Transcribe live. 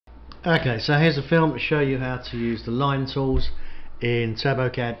Okay, so here's a film to show you how to use the line tools in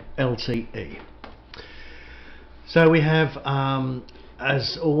TurboCAD LTE. So we have,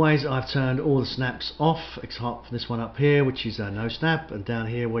 as always, I've turned all the snaps off except for this one up here, which is no snap, and down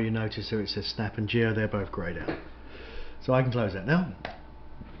here where you notice here it says snap and geo, they're both greyed out. So I can close that now,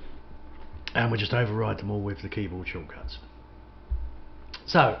 and we just override them all with the keyboard shortcuts.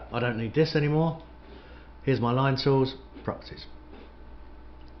 So I don't need this anymore. Here's my line tools, properties.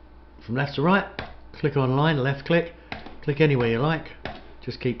 From left to right, click on line, left click anywhere you like,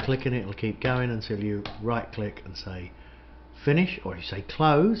 just keep clicking it, it'll keep going until you right click and say finish, or if you say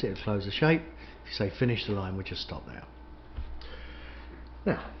close, it'll close the shape. If you say finish the line, we just stop there.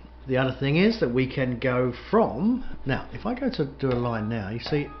 Now the other thing is that we can go from, now if I go to do a line now, you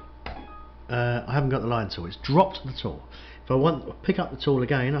see I haven't got the line tool, it's dropped the tool. If I want to pick up the tool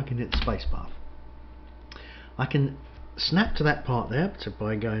again, I can hit the space bar. I can snap to that part there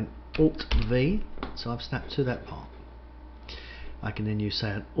by going Alt V, so I've snapped to that part. I can then use say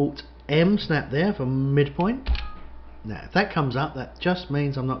an Alt M snap there for midpoint. Now if that comes up, that just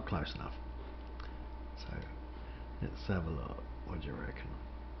means I'm not close enough. So let's have a look. What do you reckon?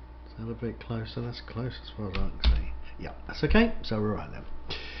 Is that a bit closer? That's close as far as I can see. Yeah, that's okay. So we're right there.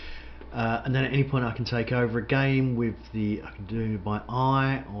 And then at any point I can take over again with the, I can do it by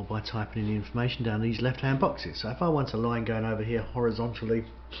eye or by typing in the information down these left hand boxes. So if I want a line going over here horizontally,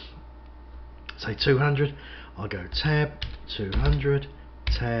 say 200, I'll go tab 200,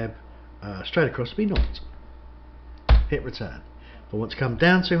 tab straight across to be 0. Hit return. If I want to come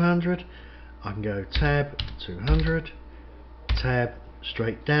down 200, I can go tab 200, tab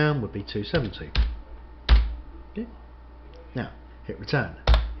straight down would be 270. Okay. Now hit return.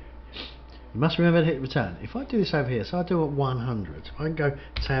 You must remember to hit return. If I do this over here, so I do at 100, I can go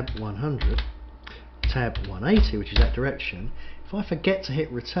tab 100, tab 180, which is that direction. If I forget to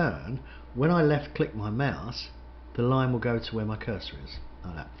hit return, when I left click my mouse, the line will go to where my cursor is,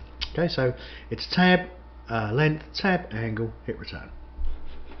 like that. Okay, so it's tab, length, tab, angle, hit return.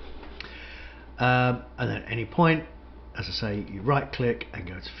 And then at any point, as I say, you right click and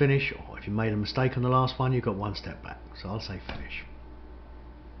go to finish, or if you made a mistake on the last one, you've got one step back. So I'll say finish.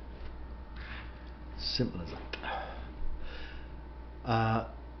 Simple as that.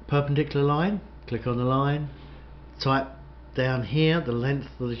 Perpendicular line, click on the line, type down here the length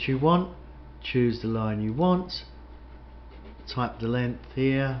that you want, choose the line you want, type the length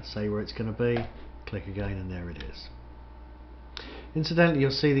here, say where it's going to be, click again, and there it is. Incidentally, you'll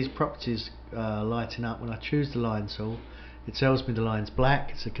see these properties lighting up when I choose the line tool. It tells me the line's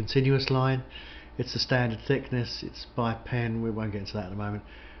black, it's a continuous line, it's the standard thickness, it's by pen, we won't get into that in a moment.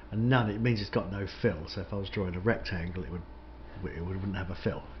 And none, it means it's got no fill. So if I was drawing a rectangle, it wouldn't have a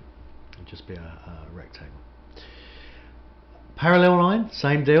fill. It would just be a rectangle. Parallel line,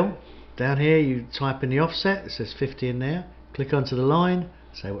 same deal. Down here you type in the offset, it says 50 in there. Click onto the line,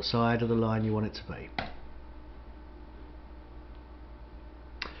 say what side of the line you want it to be.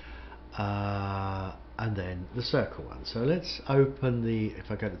 And then the circle one. So let's open the, if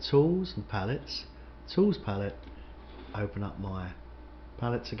I go to Tools and Palettes, Tools Palette, open up my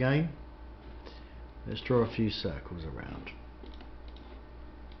palettes again. Let's draw a few circles around.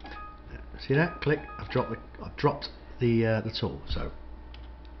 See that? Click. I've dropped the tool. So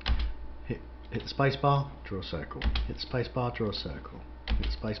hit the space bar, draw a circle. Hit the space bar, draw a circle. Hit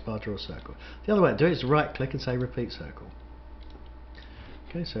the space bar, draw a circle. The other way to do it is to right click and say repeat circle.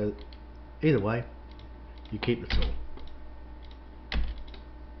 Okay, so either way, you keep the tool.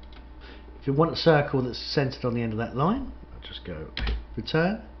 If you want a circle that's centered on the end of that line, just go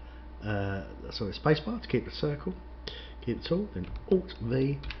return, sorry, spacebar to keep the circle, keep the tool, then Alt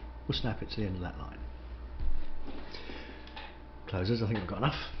V will snap it to the end of that line. Closes, I think I've got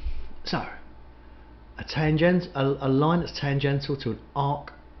enough. So, a line that's tangential to an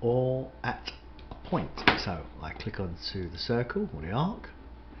arc or at a point. So, I click onto the circle or the arc.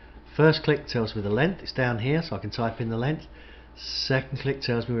 First click tells me the length, it's down here, so I can type in the length. Second click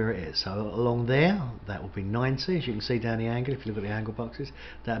tells me where it is. So along there, that will be 90, as you can see down the angle, if you look at the angle boxes.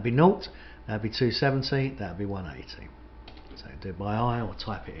 That would be 0, that would be 270, that would be 180. So do it by eye or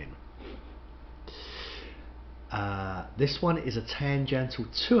type it in. This one is a tangential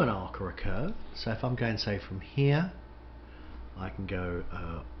to an arc or a curve. So if I'm going, say, from here, I can go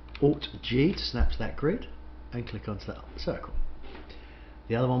Alt G to snap to that grid and click onto that circle.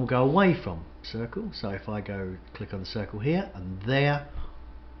 The other one will go away from circle, so if I go click on the circle here and there,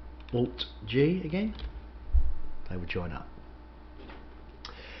 Alt G again, they will join up.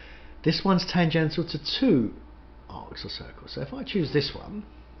 This one's tangential to two arcs or circles, so if I choose this one,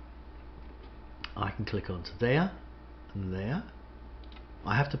 I can click onto there and there,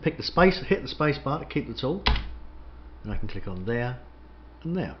 I have to pick the space, hit the space bar to keep the tool, and I can click on there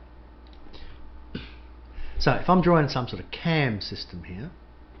and there. So if I'm drawing some sort of cam system here,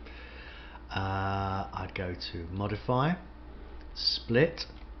 I'd go to modify, split.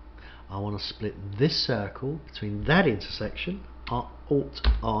 I want to split this circle between that intersection, Alt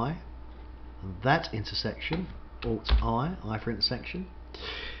I, and that intersection, Alt I for intersection.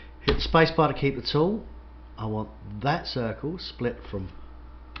 Hit the space bar to keep the tool. I want that circle split from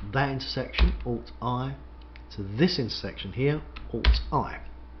that intersection, Alt I, to this intersection here, Alt I.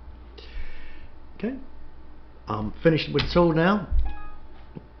 Okay, I'm finished with the tool now.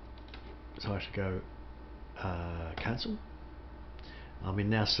 So I should go cancel. I'm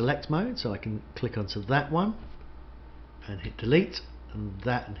in now select mode, so I can click onto that one and hit delete, and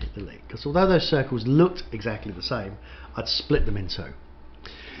that and hit delete. Because although those circles looked exactly the same, I'd split them in two.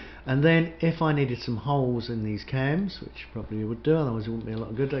 And then if I needed some holes in these cams, which probably would do, otherwise it wouldn't be a lot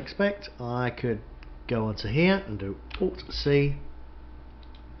of good to expect, I could go onto here and do Alt C,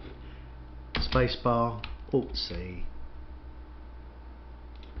 spacebar, Alt C,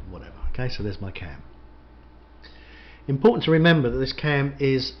 whatever. Okay, so there's my cam. Important to remember that this cam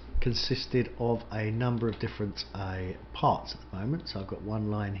is consisted of a number of different parts at the moment. So I've got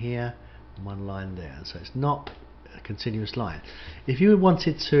one line here and one line there, so it's not a continuous line. If you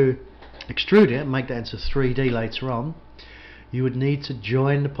wanted to extrude it and make that into 3D later on, you would need to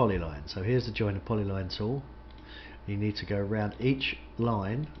join the polyline. So here's the join the polyline tool. You need to go around each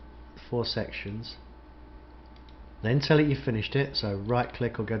line, 4 sections, then tell it you finished it, so right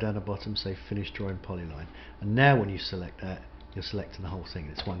click or go down the bottom, say finish drawing polyline, and now when you select that, you're selecting the whole thing.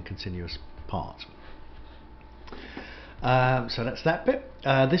 It's one continuous part. So that's that bit.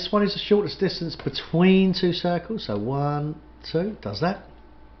 This one is the shortest distance between two circles, so 1, 2, does that.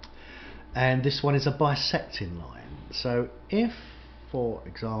 And this one is a bisecting line. So if, for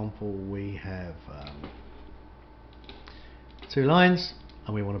example, we have 2 lines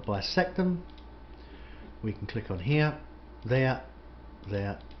and we want to bisect them, we can click on here, there,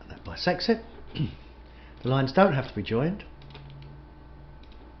 there, and that bisects it. The lines don't have to be joined.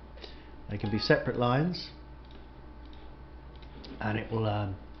 They can be separate lines, and it will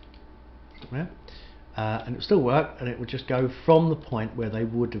and it will still work, and it will just go from the point where they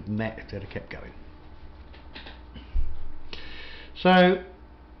would have met if they'd have kept going. So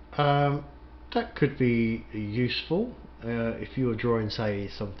that could be useful if you were drawing, say,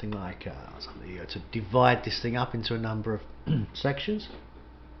 something like to divide this thing up into a number of sections.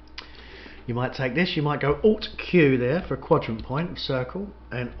 You might take this, you might go Alt Q there for a quadrant point of circle,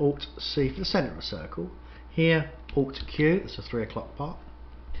 and Alt C for the centre of a circle. Here, Alt Q, that's a 3 o'clock part.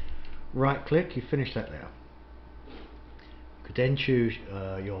 Right click, you finish that there. You could then choose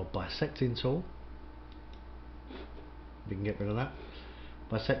your bisecting tool. We can get rid of that.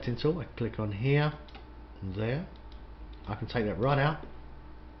 Bisecting tool, I click on here and there. I can take that right out.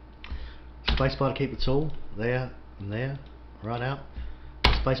 Spacebar to keep the tool, there and there, right out.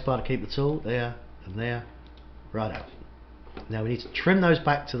 Spacebar to keep the tool, there and there, right out. Now we need to trim those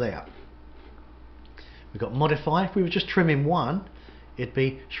back to there. We've got modify. If we were just trimming one, it'd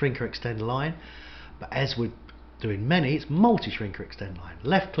be shrink or extend line. But as we're doing many, it's multi-shrink or extend line.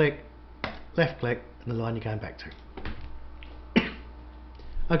 Left click, and the line you're going back to.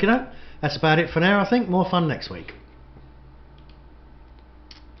 Okay, that's about it for now, I think. More fun next week.